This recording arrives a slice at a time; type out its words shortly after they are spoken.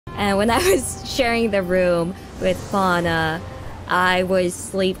And when I was sharing the room with Fauna, I was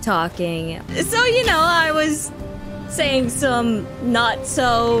sleep talking. So, you know, I was saying some not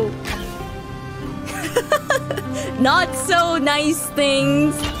so nice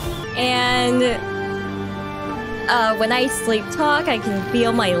things. And when I sleep talk, I can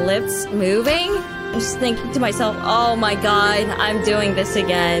feel my lips moving. I'm just thinking to myself, oh my god, I'm doing this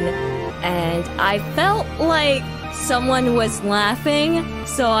again. And I felt like someone was laughing,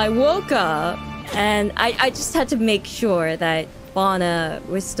 so I woke up and I just had to make sure that Fauna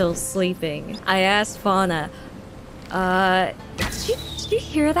was still sleeping. I asked Fauna, did you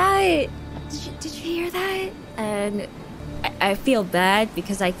hear that? Did you hear that? And I feel bad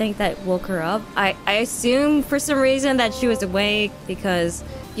because I think that woke her up. I assume for some reason that she was awake because,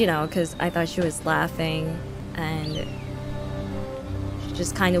 you know, because I thought she was laughing and she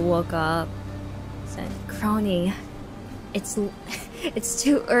just kind of woke up. Said, Kronii, it's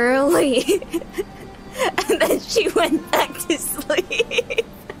too early. And then she went back to sleep.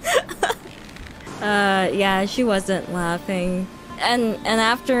 Yeah, she wasn't laughing. And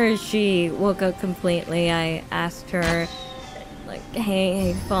after she woke up completely, I asked her, like,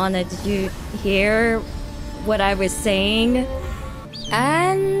 hey, Fauna, did you hear what I was saying?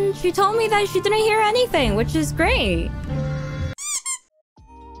 And she told me that she didn't hear anything, which is great.